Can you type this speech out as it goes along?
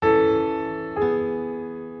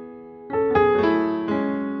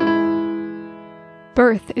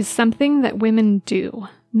Birth is something that women do,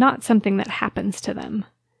 not something that happens to them.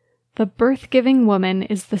 The birth-giving woman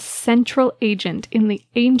is the central agent in the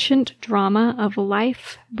ancient drama of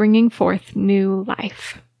life, bringing forth new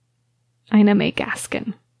life. Ina May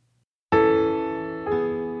Gaskin.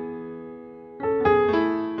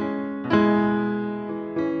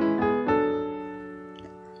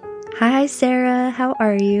 Hi, Sarah. How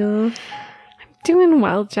are you? I'm doing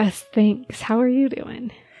well, Jess. Thanks. How are you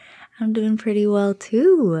doing? I'm doing pretty well,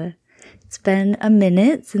 too. It's been a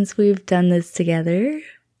minute since we've done this together.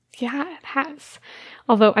 Yeah, it has.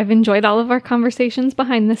 Although I've enjoyed all of our conversations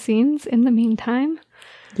behind the scenes in the meantime.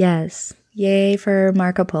 Yes. Yay for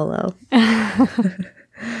Marco Polo. Yes,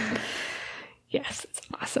 it's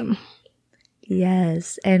awesome.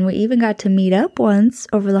 Yes. And we even got to meet up once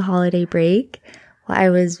over the holiday break. While I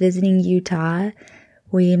was visiting Utah,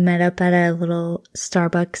 we met up at a little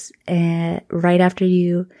Starbucks right after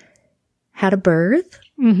you had a birth.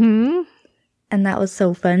 Mm-hmm. And that was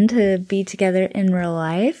so fun to be together in real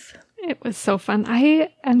life. It was so fun.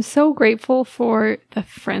 I am so grateful for the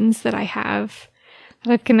friends that I have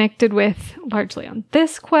that I've connected with largely on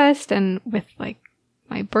this quest and with like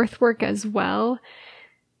my birth work as well,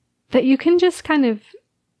 that you can just kind of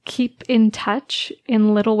keep in touch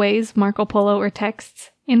in little ways, Marco Polo or texts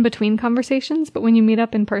in between conversations. But when you meet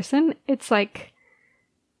up in person, it's like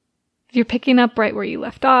you're picking up right where you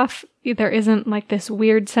left off. There isn't like this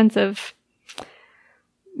weird sense of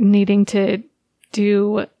needing to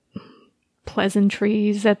do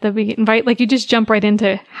pleasantries at the beginning, right? Like you just jump right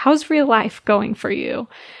into how's real life going for you.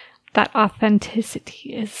 That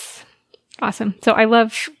authenticity is awesome. So I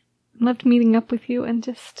loved meeting up with you and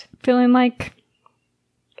just feeling like,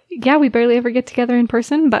 yeah, we barely ever get together in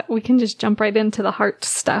person, but we can just jump right into the heart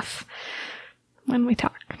stuff when we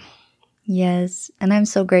talk. Yes. And I'm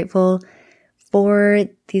so grateful for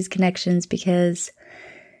these connections because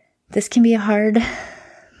this can be a hard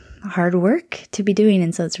work to be doing.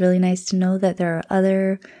 And so it's really nice to know that there are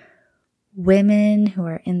other women who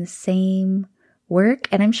are in the same work.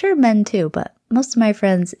 And I'm sure men too, but most of my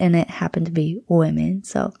friends in it happen to be women.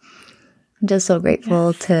 So I'm just so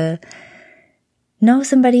grateful to know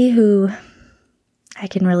somebody who I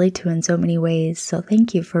can relate to in so many ways. So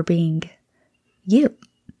thank you for being you.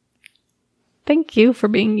 Thank you for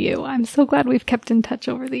being you. I'm so glad we've kept in touch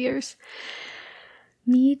over the years.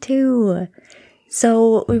 Me too.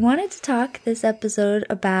 So we wanted to talk this episode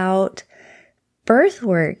about birth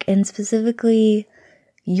work and specifically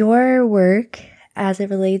your work as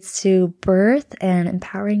it relates to birth and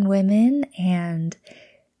empowering women and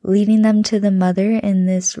leading them to the mother in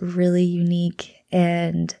this really unique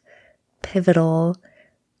and pivotal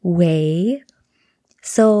way.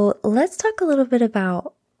 So let's talk a little bit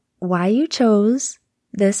about why you chose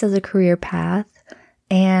this as a career path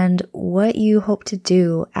and what you hope to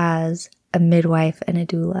do as a midwife and a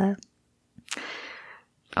doula.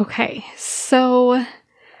 Okay, so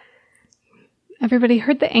everybody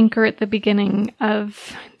heard the anchor at the beginning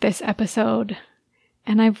of this episode,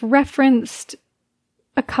 and I've referenced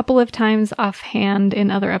a couple of times offhand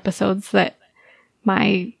in other episodes that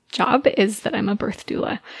my job is that I'm a birth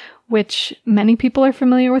doula, which many people are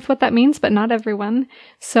familiar with what that means, but not everyone.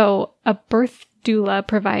 So a birth doula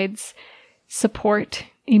provides support,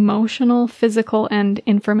 emotional, physical, and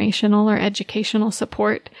informational or educational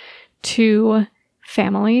support to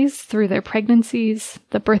families through their pregnancies,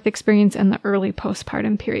 the birth experience, and the early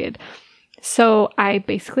postpartum period. So I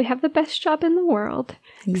basically have the best job in the world,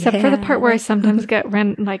 except for the part where I sometimes get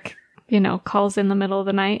calls in the middle of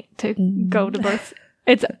the night to go to birth.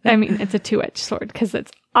 It's a 2-edged sword because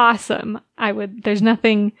it's awesome. There's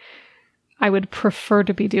nothing I would prefer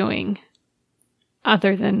to be doing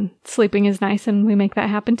other than sleeping is nice, and we make that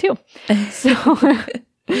happen too. So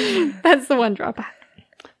that's the one drawback.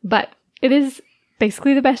 But it is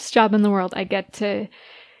basically the best job in the world. I get to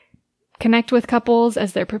connect with couples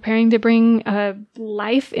as they're preparing to bring a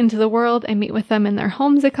life into the world. I meet with them in their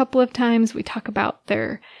homes a couple of times. We talk about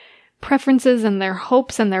their preferences and their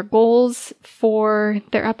hopes and their goals for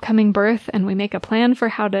their upcoming birth, and we make a plan for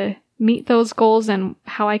how to meet those goals and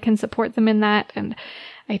how I can support them in that. And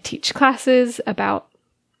I teach classes about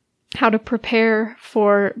how to prepare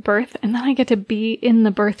for birth, and then I get to be in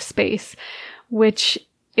the birth space, which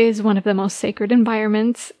is one of the most sacred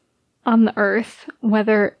environments on the earth,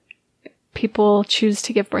 whether people choose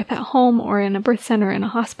to give birth at home or in a birth center in a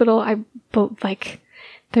hospital.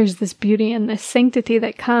 There's this beauty and this sanctity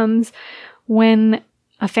that comes when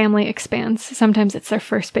a family expands. Sometimes it's their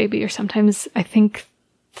first baby, or sometimes I think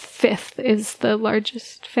fifth is the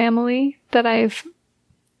largest family that I've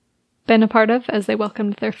been a part of as they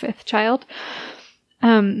welcomed their fifth child.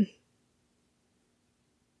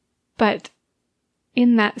 but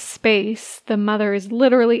in that space, the mother is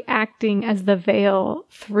literally acting as the veil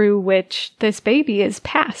through which this baby is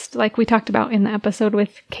passed, like we talked about in the episode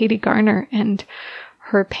with Katie Garner and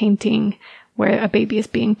her painting where a baby is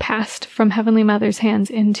being passed from Heavenly Mother's hands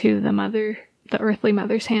into the earthly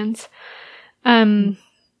mother's hands.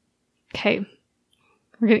 Okay.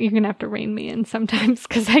 You're going to have to rein me in sometimes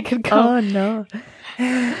because I could go. Oh, no.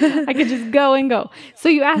 I could just go and go. So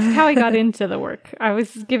you asked how I got into the work. I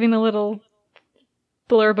was giving a little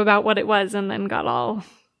blurb about what it was and then got all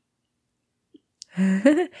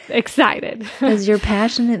excited. Because you're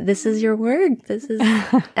passionate. This is your work.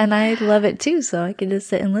 And I love it too, so I can just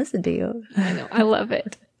sit and listen to you. I know. I love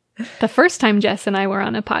it. The first time Jess and I were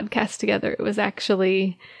on a podcast together, it was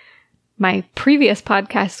actually my previous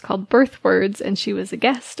podcast called Birth Words, and she was a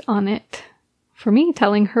guest on it for me,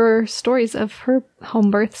 telling her stories of her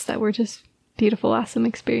home births that were just beautiful, awesome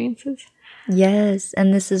experiences. Yes,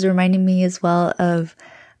 and this is reminding me as well of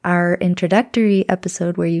our introductory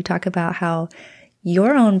episode where you talk about how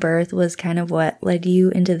your own birth was kind of what led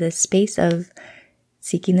you into this space of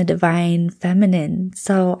seeking the divine feminine.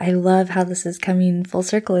 So I love how this is coming full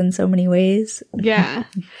circle in so many ways. Yeah.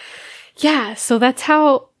 Yeah, so that's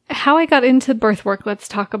how I got into birth work. Let's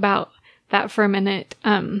talk about that for a minute.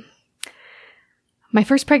 My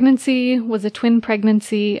first pregnancy was a twin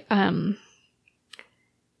pregnancy. And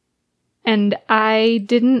I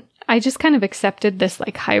just kind of accepted this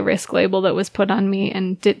like high risk label that was put on me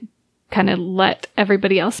and did kind of let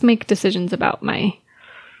everybody else make decisions about my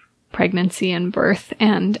pregnancy and birth.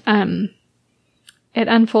 And, it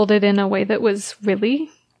unfolded in a way that was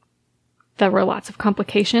there were lots of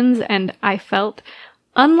complications, and I felt,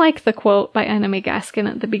 unlike the quote by Anna May Gaskin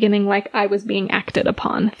at the beginning, like I was being acted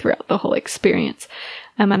upon throughout the whole experience.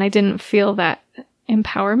 And I didn't feel that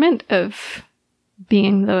empowerment of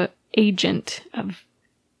being the agent of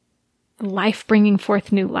life, bringing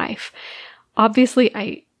forth new life. Obviously,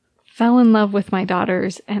 I fell in love with my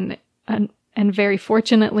daughters, and very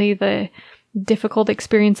fortunately, the difficult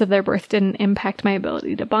experience of their birth didn't impact my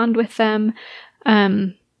ability to bond with them.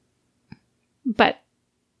 But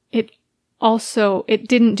it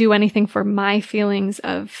didn't do anything for my feelings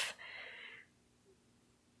of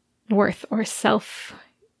worth or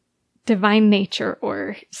divine nature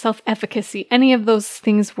or self-efficacy. Any of those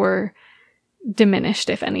things were diminished,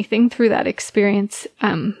 if anything, through that experience,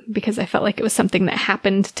 because I felt like it was something that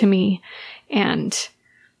happened to me and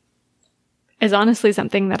is honestly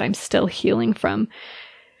something that I'm still healing from.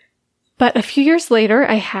 But a few years later,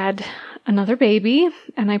 I had another baby,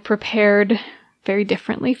 and I prepared very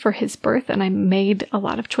differently for his birth, and I made a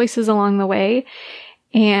lot of choices along the way.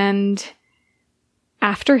 And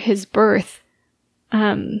after his birth,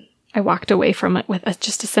 I walked away from it with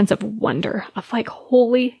just a sense of wonder of like,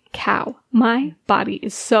 holy cow, my body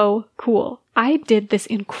is so cool. I did this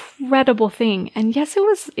incredible thing. And yes, it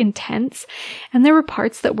was intense, and there were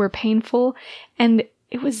parts that were painful, and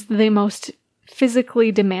it was the most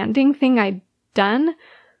physically demanding thing I'd done,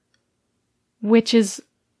 which is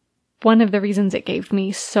one of the reasons it gave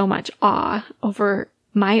me so much awe over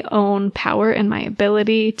my own power and my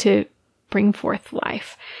ability to bring forth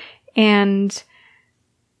life. And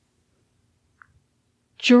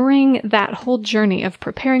during that whole journey of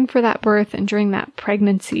preparing for that birth and during that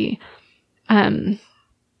pregnancy, I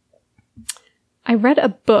read a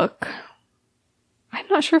book. I'm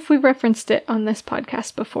not sure if we referenced it on this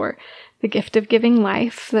podcast before. The Gift of Giving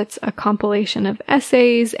Life. That's a compilation of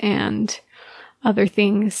essays and other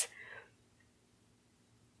things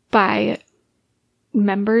by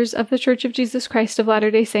members of the Church of Jesus Christ of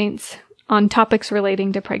Latter-day Saints on topics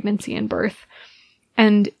relating to pregnancy and birth.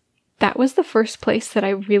 And that was the first place that I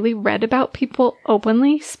really read about people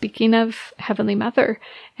openly speaking of Heavenly Mother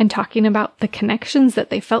and talking about the connections that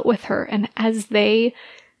they felt with her. And as they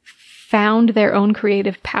found their own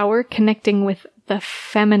creative power, connecting with the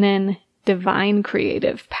feminine, divine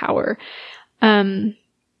creative power, and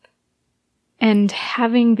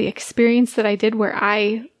having the experience that I did where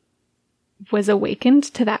I was awakened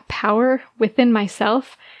to that power within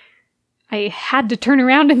myself, I had to turn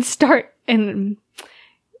around and start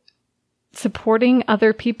supporting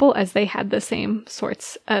other people as they had the same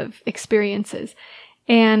sorts of experiences.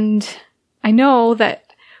 And I know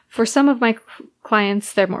that for some of my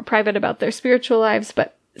clients, they're more private about their spiritual lives,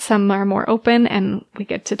 but some are more open, and we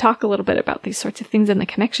get to talk a little bit about these sorts of things and the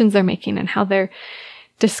connections they're making and how they're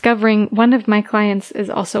discovering. One of my clients is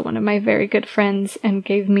also one of my very good friends and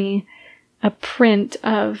gave me a print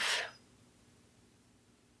of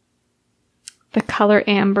the Color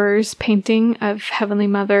Ambers painting of Heavenly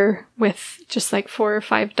Mother with just like 4 or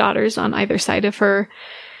 5 daughters on either side of her.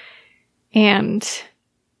 And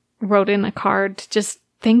wrote in a card just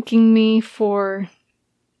thanking me for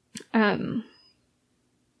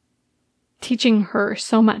teaching her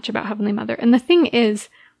so much about Heavenly Mother. And the thing is,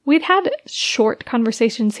 we'd had short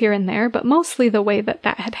conversations here and there, but mostly the way that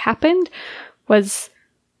had happened was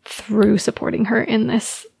through supporting her in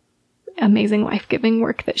this amazing life-giving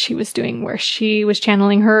work that she was doing, where she was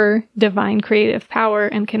channeling her divine creative power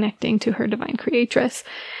and connecting to her divine creatress,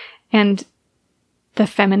 and the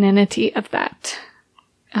femininity of that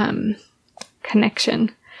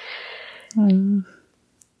connection.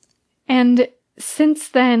 And since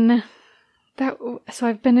then, so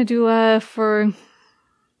I've been a doula for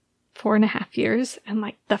 4.5 years, and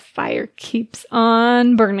like the fire keeps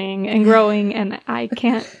on burning and growing, and I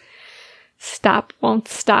can't won't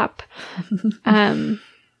stop. One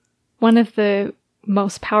of the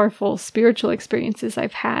most powerful spiritual experiences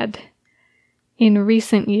I've had in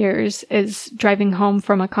recent years is driving home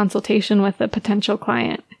from a consultation with a potential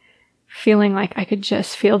client, feeling like I could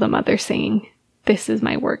just feel the mother saying, "This is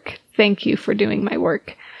my work. Thank you for doing my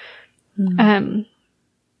work."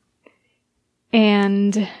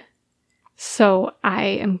 And so I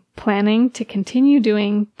am planning to continue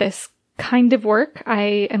doing this kind of work.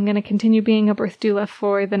 I am going to continue being a birth doula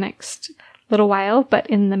for the next little while, but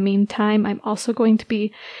in the meantime, I'm also going to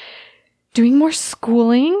be doing more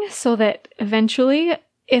schooling so that eventually,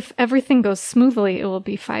 if everything goes smoothly, it will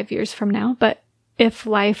be 5 years from now. But if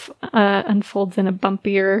life unfolds in a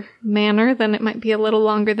bumpier manner, then it might be a little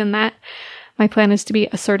longer than that. My plan is to be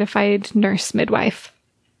a certified nurse midwife.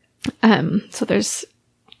 So there's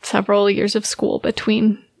several years of school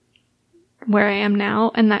between where I am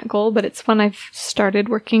now and that goal, but it's one I've started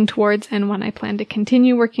working towards and one I plan to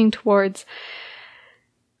continue working towards,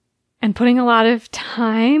 and putting a lot of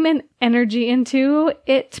time and energy into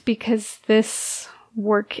it, because this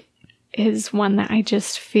work is one that I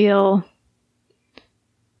just feel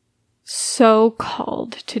so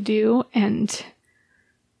called to do and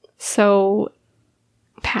so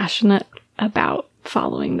passionate about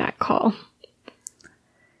following that call.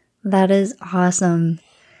 That is awesome.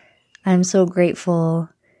 I'm so grateful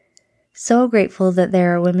that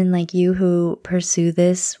there are women like you who pursue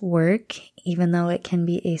this work, even though it can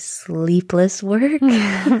be a sleepless work.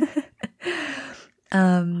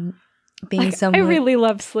 I really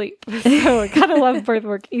love sleep, so I kind of love birth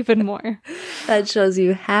work even more. That shows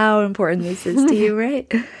you how important this is to you,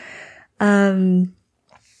 right?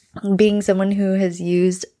 Being someone who has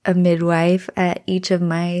used a midwife at each of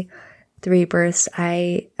my 3 births,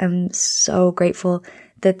 I am so grateful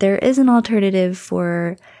that there is an alternative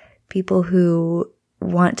for people who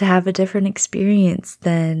want to have a different experience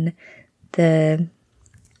than the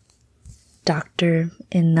doctor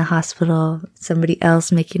in the hospital, somebody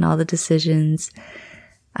else making all the decisions.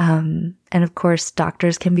 And of course,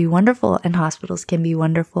 doctors can be wonderful and hospitals can be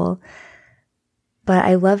wonderful. But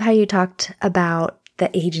I love how you talked about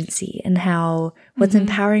the agency and how what's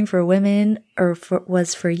empowering for women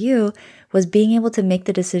was for you was being able to make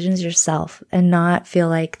the decisions yourself and not feel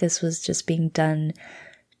like this was just being done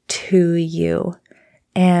to you.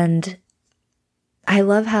 And I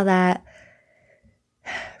love how that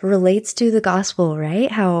relates to the gospel, right?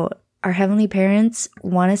 How our heavenly parents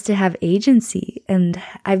want us to have agency. And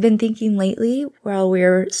I've been thinking lately, while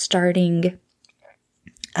we're starting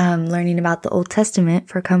learning about the Old Testament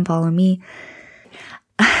for Come Follow Me,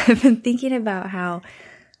 I've been thinking about how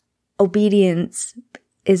obedience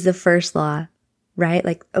is the first law, right?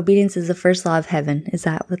 Like obedience is the first law of heaven. Is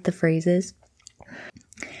that what the phrase is?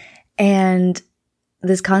 And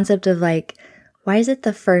this concept of like, why is it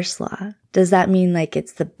the first law? Does that mean like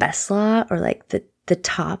it's the best law or like the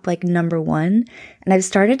top, like number one? And I've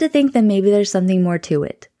started to think that maybe there's something more to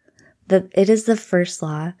it. That it is the first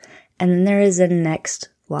law and then there is a next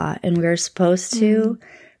law, and we're supposed to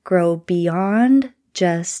grow beyond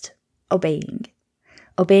just obeying.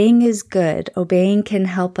 Obeying is good. Obeying can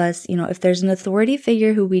help us, if there's an authority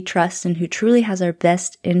figure who we trust and who truly has our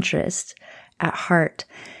best interest at heart,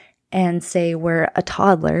 and say we're a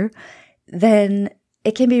toddler, then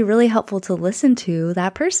it can be really helpful to listen to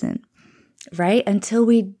that person, right? Until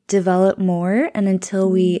we develop more and until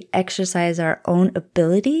we exercise our own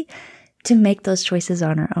ability to make those choices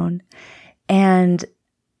on our own. And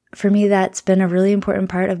for me, that's been a really important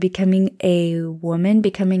part of becoming a woman,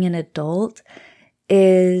 becoming an adult,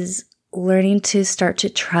 is learning to start to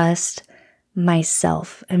trust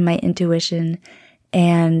myself and my intuition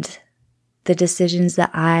and the decisions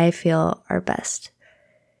that I feel are best.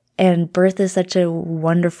 And birth is such a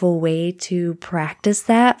wonderful way to practice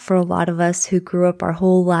that for a lot of us who grew up our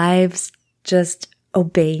whole lives just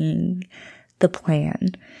obeying the plan.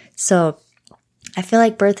 So I feel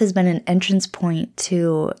like birth has been an entrance point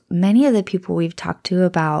to many of the people we've talked to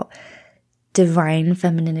about divine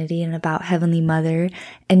femininity and about Heavenly Mother.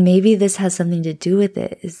 And maybe this has something to do with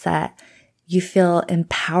it, is that you feel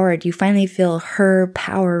empowered. You finally feel her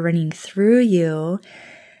power running through you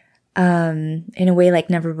in a way like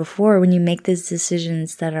never before when you make these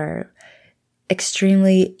decisions that are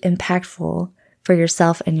extremely impactful for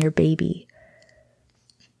yourself and your baby.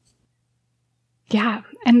 Yeah.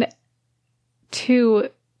 And two,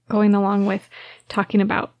 going along with talking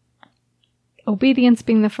about obedience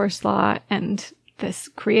being the first law and this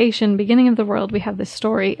creation, beginning of the world, we have this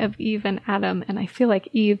story of Eve and Adam. And I feel like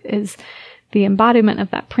Eve is the embodiment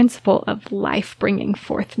of that principle of life, bringing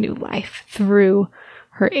forth new life through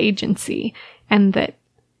her agency. And that,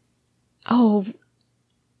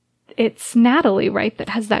 it's Natalie, right, that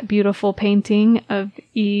has that beautiful painting of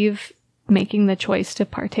Eve making the choice to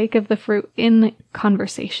partake of the fruit in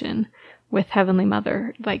conversation with Heavenly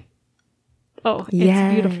Mother. Like,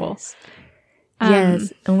 it's beautiful.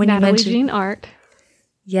 Yes. And when Natalie you mentioned Jean Art.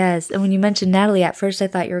 Yes. And when you mentioned Natalie, at first I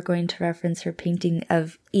thought you were going to reference her painting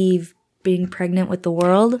of Eve being pregnant with the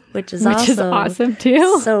world, which is awesome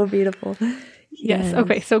too. So beautiful. Yes.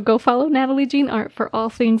 Okay. So go follow Natalie Jean Art for all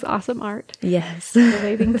things awesome art. Yes.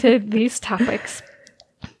 Relating to these topics.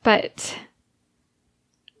 But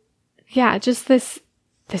yeah, just this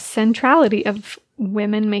centrality of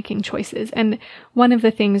women making choices. And one of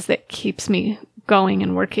the things that keeps me going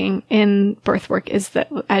and working in birth work is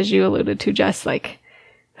that, as you alluded to, just like,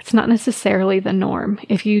 it's not necessarily the norm.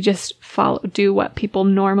 If you just do what people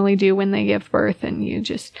normally do when they give birth, and you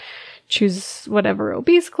just choose whatever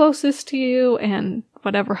OB's closest to you and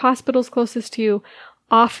whatever hospital's closest to you,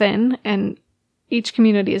 often, and each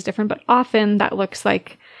community is different, but often that looks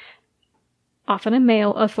like often a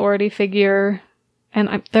male authority figure.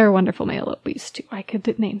 And there are wonderful male OBs too. I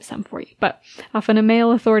could name some for you, but often a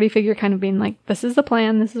male authority figure kind of being like, this is the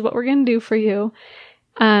plan. This is what we're going to do for you.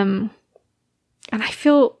 And I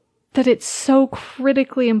feel that it's so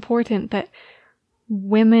critically important that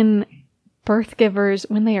women birth givers,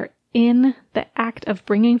 when they are in the act of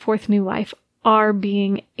bringing forth new life, are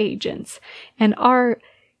being agents and are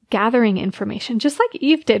gathering information, just like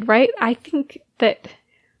Eve did, right? I think that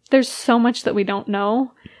there's so much that we don't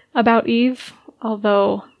know about Eve,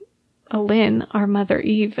 although Lynn, our mother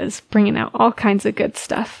Eve, is bringing out all kinds of good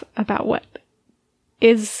stuff about what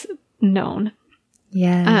is known.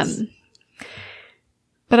 Yes.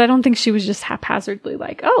 But I don't think she was just haphazardly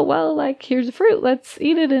like, oh, well, like, here's a fruit, let's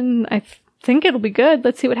eat it, and I think it'll be good,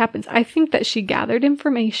 let's see what happens. I think that she gathered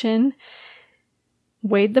information,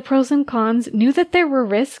 weighed the pros and cons, knew that there were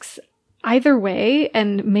risks either way,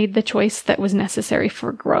 and made the choice that was necessary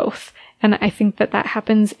for growth. And I think that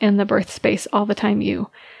happens in the birth space all the time.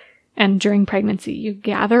 And during pregnancy, you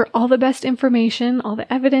gather all the best information, all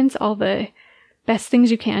the evidence, all the best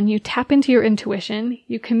things you can. You tap into your intuition,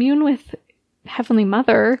 you commune with Heavenly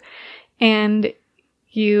Mother, and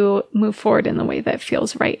you move forward in the way that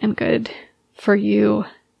feels right and good for you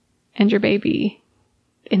and your baby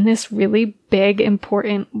in this really big,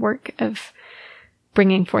 important work of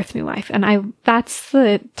bringing forth new life. And that's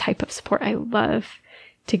the type of support I love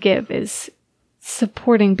to give, is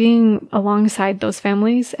supporting, being alongside those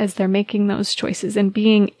families as they're making those choices and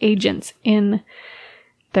being agents in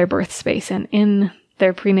their birth space and in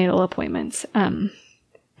their prenatal appointments.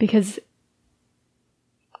 Because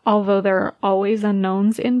although there are always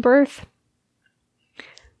unknowns in birth,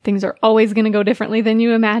 things are always going to go differently than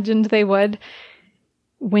you imagined they would.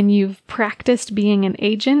 When you've practiced being an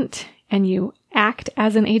agent and you act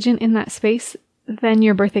as an agent in that space, then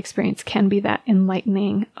your birth experience can be that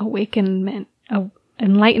awakening,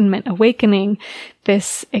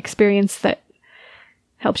 this experience that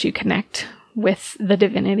helps you connect with the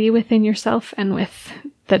divinity within yourself and with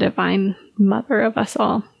the divine mother of us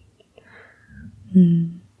all. I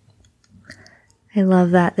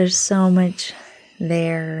love that. There's so much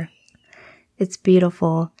there. It's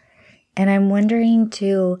beautiful. And I'm wondering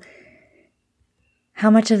too, how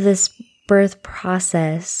much of this birth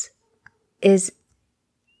process is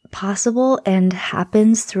possible and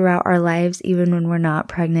happens throughout our lives, even when we're not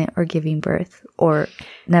pregnant or giving birth, or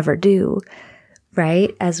never do,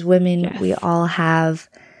 right? As women, yes, we all have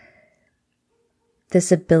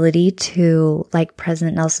this ability to, like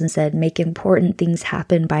President Nelson said, make important things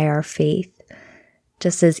happen by our faith.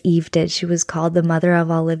 Just as Eve did. She was called the mother of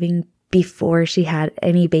all living before she had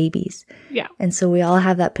any babies. Yeah. And so we all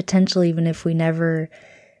have that potential, even if we never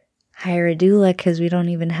hire a doula because we don't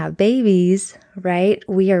even have babies, right?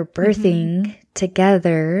 We are birthing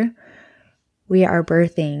together. We are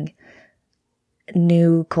birthing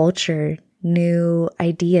new culture, new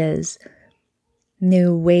ideas,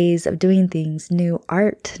 new ways of doing things, new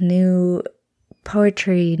art, new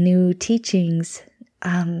poetry, new teachings,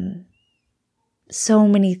 so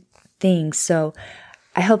many things. So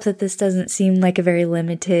I hope that this doesn't seem like a very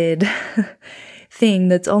limited thing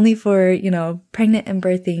that's only for, pregnant and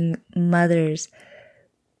birthing mothers.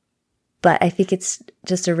 But I think it's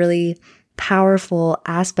just a really powerful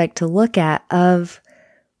aspect to look at of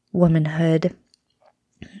womanhood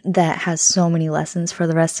that has so many lessons for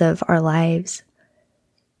the rest of our lives.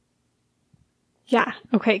 Yeah.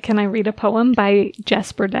 Okay. Can I read a poem by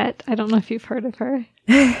Jess Burdett? I don't know if you've heard of her.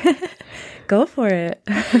 Go for it.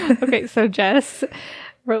 Okay. So Jess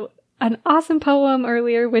wrote an awesome poem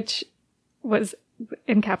earlier, which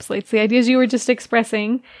encapsulates the ideas you were just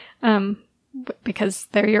expressing, because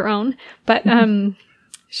they're your own. But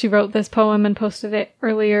she wrote this poem and posted it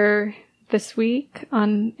earlier this week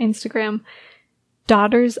on Instagram.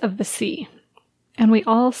 Daughters of the Sea. And we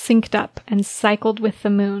all synced up and cycled with the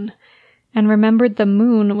moon, and remembered the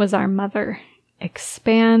moon was our mother.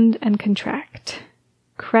 Expand and contract,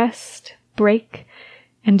 crest, break,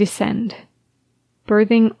 and descend,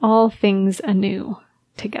 birthing all things anew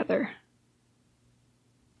together.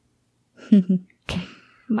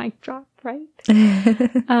 Mic drop, right?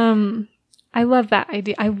 I love that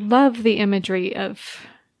idea. I love the imagery of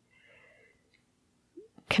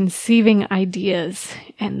conceiving ideas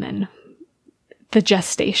and then the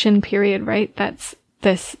gestation period, right? That's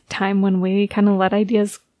this time when we kind of let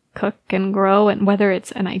ideas cook and grow, and whether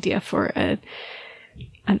it's an idea for an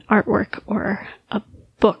artwork or a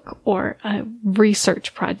book or a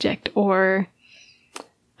research project or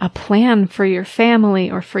a plan for your family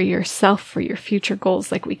or for yourself, for your future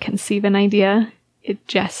goals. Like, we conceive an idea, it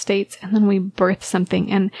gestates, and then we birth something.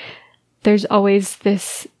 And there's always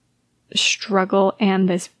this struggle and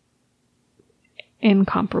this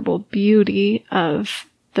incomparable beauty of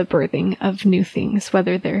the birthing of new things,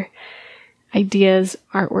 whether they're ideas,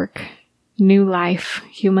 artwork, new life,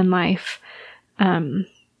 human life,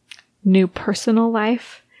 new personal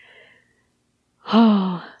life.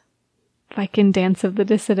 Oh, like in Dance of the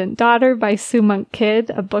Dissident Daughter by Sue Monk Kidd,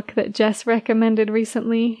 a book that Jess recommended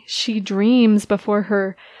recently. She dreams before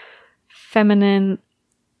her feminine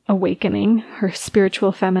awakening, her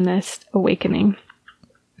spiritual feminist awakening.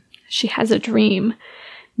 She has a dream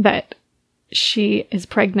that she is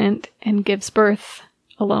pregnant and gives birth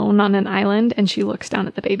alone on an island, and she looks down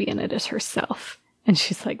at the baby and it is herself. And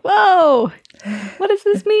she's like, whoa, what does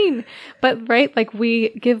this mean? But right, like, we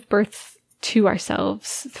give birth to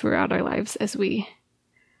ourselves throughout our lives as we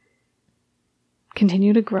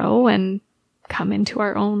continue to grow and come into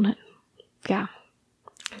our own. Yeah.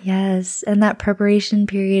 Yes. And that preparation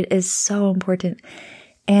period is so important.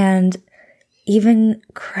 And even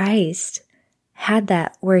Christ had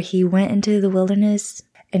that, where he went into the wilderness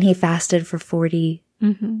and he fasted for 40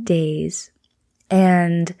 days.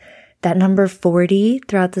 And that number 40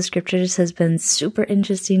 throughout the scriptures has been super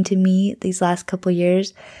interesting to me these last couple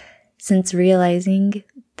years, since realizing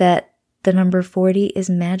that the number 40 is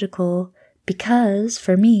magical, because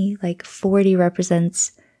for me, like, 40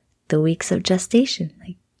 represents the weeks of gestation.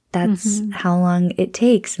 Like, that's how long it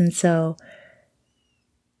takes. And so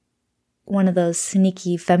one of those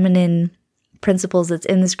sneaky feminine principles that's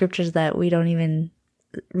in the scriptures that we don't even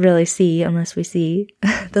really see unless we see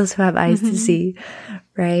those who have eyes to see,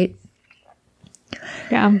 right?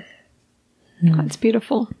 Yeah. That's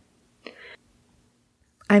beautiful.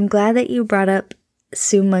 I'm glad that you brought up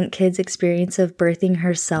Sue Monk Kidd's experience of birthing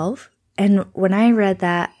herself. And when I read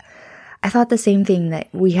that, I thought the same thing, that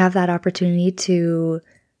we have that opportunity to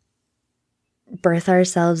birth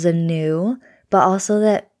ourselves anew, but also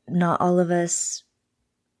that not all of us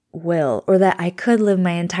will, or that I could live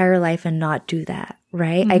my entire life and not do that,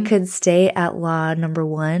 right? I could stay at law number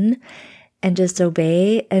 1 and just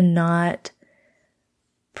obey and not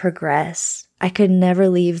progress. I could never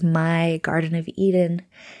leave my Garden of Eden.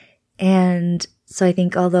 And so I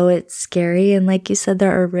think, although it's scary and, like you said,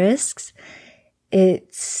 there are risks,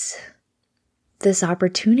 it's this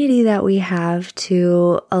opportunity that we have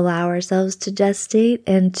to allow ourselves to gestate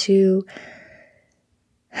and to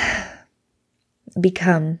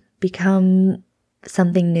become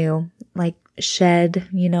something new, like shed.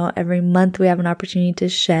 Every month we have an opportunity to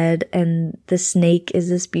shed, and the snake is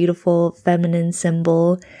this beautiful feminine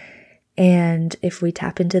symbol. And if we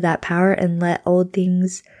tap into that power and let old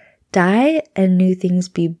things die and new things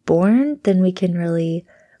be born, then we can really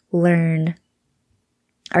learn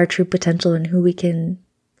our true potential and who we can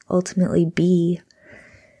ultimately be,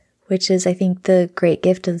 which is, I think, the great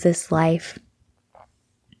gift of this life.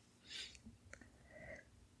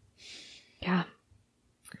 Yeah.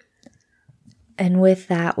 And with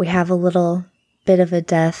that, we have a little bit of a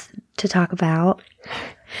death to talk about.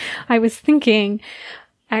 I was thinking,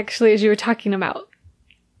 actually, as you were talking about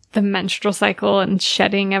the menstrual cycle and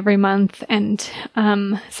shedding every month, and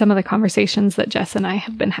some of the conversations that Jess and I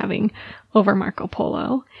have been having over Marco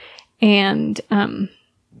Polo. And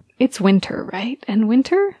it's winter, right? And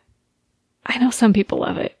winter, I know some people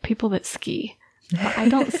love it, people that ski. But I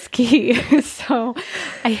don't ski, so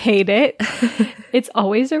I hate it. It's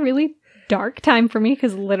always a really dark time for me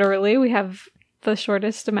because literally we have the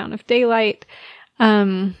shortest amount of daylight.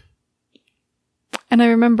 And I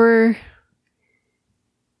remember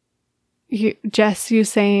Jess, you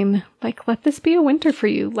saying, like, let this be a winter for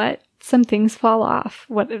you. Let some things fall off.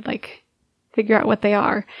 Figure out what they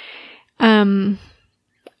are. And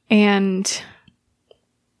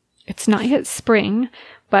it's not yet spring,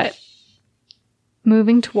 but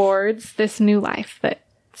moving towards this new life that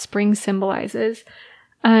spring symbolizes.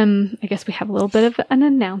 I guess we have a little bit of an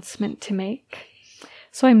announcement to make.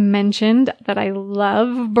 So I mentioned that I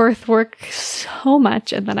love birth work so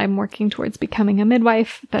much and that I'm working towards becoming a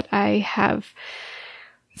midwife, that I have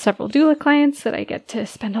several doula clients that I get to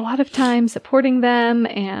spend a lot of time supporting them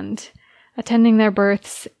and attending their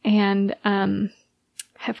births, and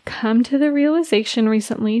have come to the realization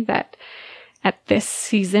recently that at this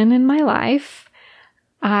season in my life,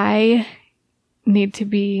 I need to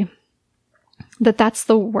be, that's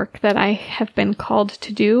the work that I have been called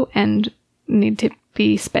to do and need to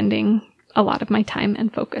be spending a lot of my time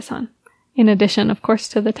and focus on. In addition, of course,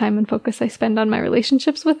 to the time and focus I spend on my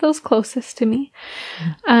relationships with those closest to me.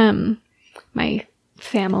 My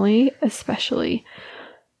family, especially.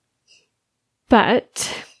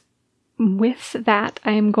 But with that,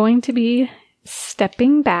 I am going to be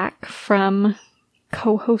stepping back from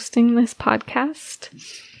co-hosting this podcast,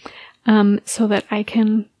 so that I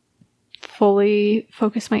can fully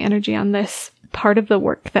focus my energy on this part of the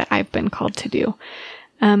work that I've been called to do.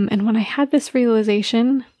 And when I had this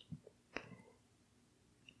realization,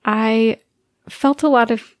 I felt a lot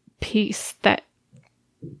of peace that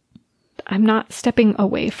I'm not stepping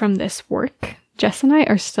away from this work. Jess and I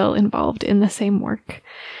are still involved in the same work,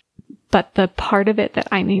 but the part of it that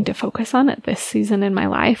I need to focus on at this season in my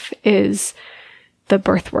life is the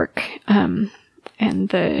birth work, and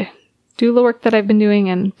the doula work that I've been doing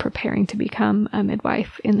and preparing to become a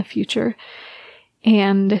midwife in the future.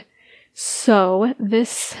 And so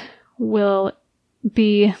this will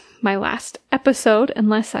be my last episode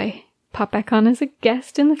unless I pop back on as a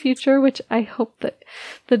guest in the future, which I hope that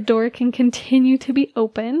the door can continue to be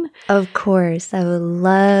open. Of course. I would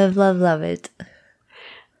love, love, love it.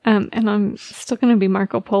 And I'm still going to be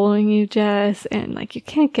Marco Poloing you, Jess, and you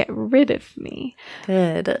can't get rid of me.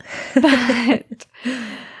 Good. But,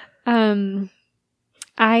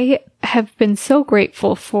 I have been so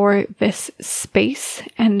grateful for this space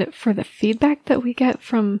and for the feedback that we get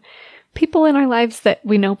from people in our lives that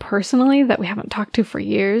we know personally, that we haven't talked to for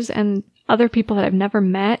years, and other people that I've never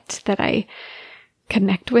met that I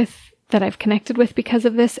connect with, that I've connected with because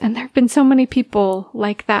of this. And there have been so many people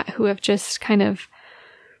like that who have just kind of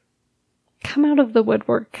come out of the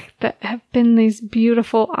woodwork that have been these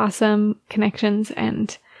beautiful, awesome connections.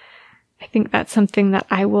 And I think that's something that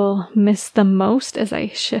I will miss the most as I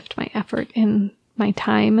shift my effort in my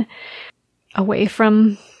time away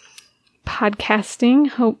from podcasting,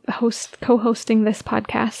 co-hosting this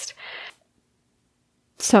podcast.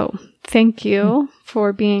 So thank you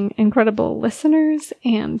for being incredible listeners,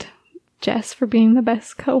 and Jess for being the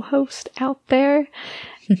best co-host out there,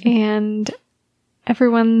 and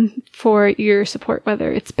everyone for your support,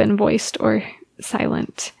 whether it's been voiced or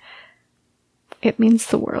silent. It means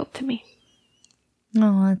the world to me.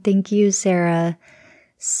 Oh, thank you, Sarah,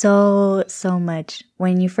 so much.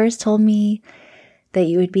 When you first told me that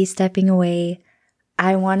you would be stepping away,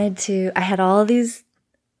 I had all these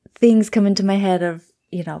things come into my head of,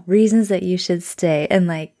 reasons that you should stay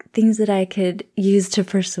and things that I could use to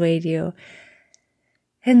persuade you.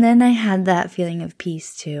 And then I had that feeling of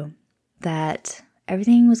peace too, that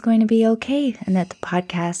everything was going to be okay and that the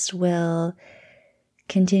podcast will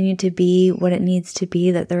continue to be what it needs to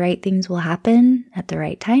be, that the right things will happen at the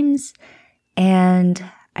right times. And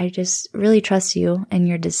I just really trust you and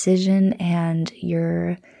your decision and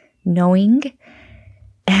your knowing.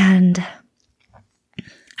 And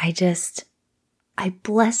I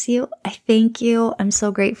bless you. I thank you. I'm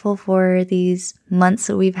so grateful for these months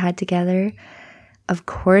that we've had together. Of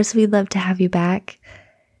course, we'd love to have you back.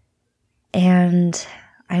 And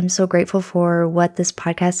I'm so grateful for what this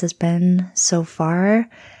podcast has been so far.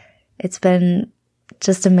 It's been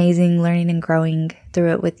just amazing learning and growing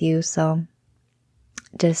through it with you. So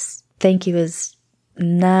just thank you is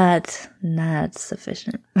not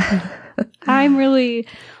sufficient. I'm really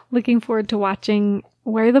looking forward to watching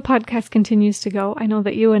where the podcast continues to go. I know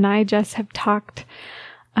that you and I just have talked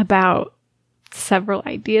about several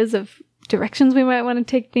ideas of directions we might want to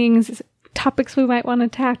take things, topics we might want to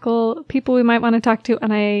tackle, people we might want to talk to.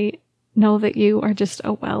 And I know that you are just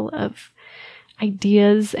a well of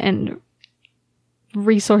ideas and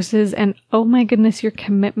resources. And oh my goodness, your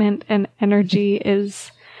commitment and energy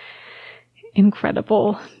is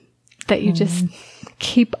incredible that you just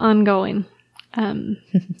keep on going.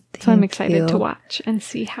 So I'm excited to watch and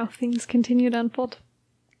see how things continue to unfold.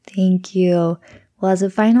 Thank you. Well, as a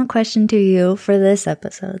final question to you for this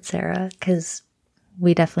episode, Sarah, because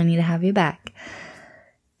we definitely need to have you back,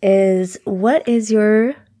 is what is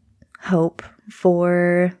your hope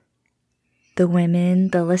for the women,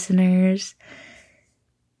 the listeners,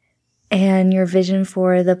 and your vision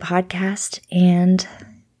for the podcast and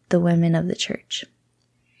the women of the church?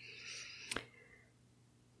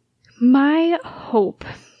 My hope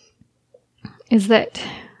is that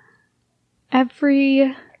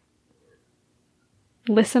every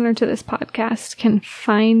listener to this podcast can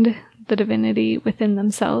find the divinity within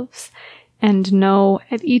themselves and know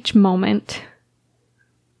at each moment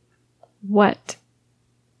what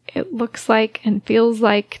it looks like and feels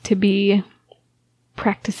like to be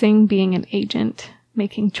practicing being an agent,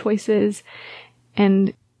 making choices,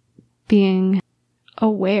 and being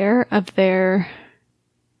aware of their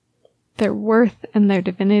worth and their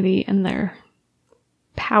divinity and their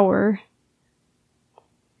power,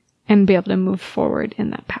 and be able to move forward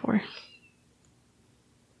in that power.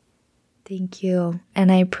 Thank you.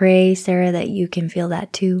 And I pray, Sarah, that you can feel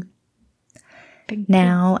that too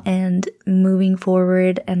now and moving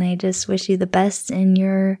forward. And I just wish you the best in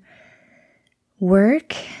your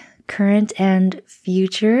work, current and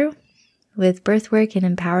future, with birthwork and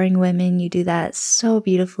empowering women. You do that so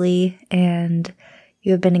beautifully, and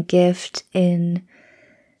you have been a gift in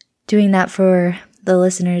doing that for the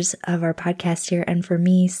listeners of our podcast here and for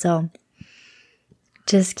me. So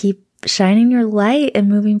just keep shining your light and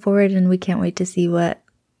moving forward, and we can't wait to see what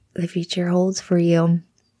the future holds for you.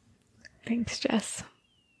 Thanks, Jess.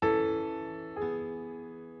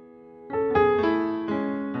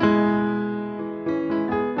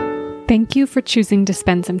 Thank you for choosing to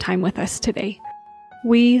spend some time with us today.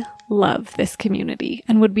 We love this community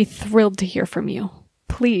and would be thrilled to hear from you.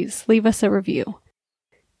 Please leave us a review.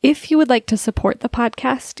 If you would like to support the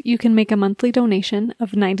podcast, you can make a monthly donation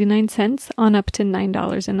of 99 cents on up to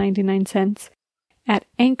 $9.99 at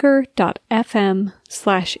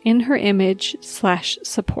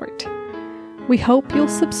anchor.fm/inherimage/support. We hope you'll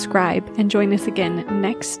subscribe and join us again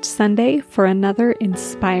next Sunday for another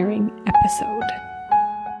inspiring episode.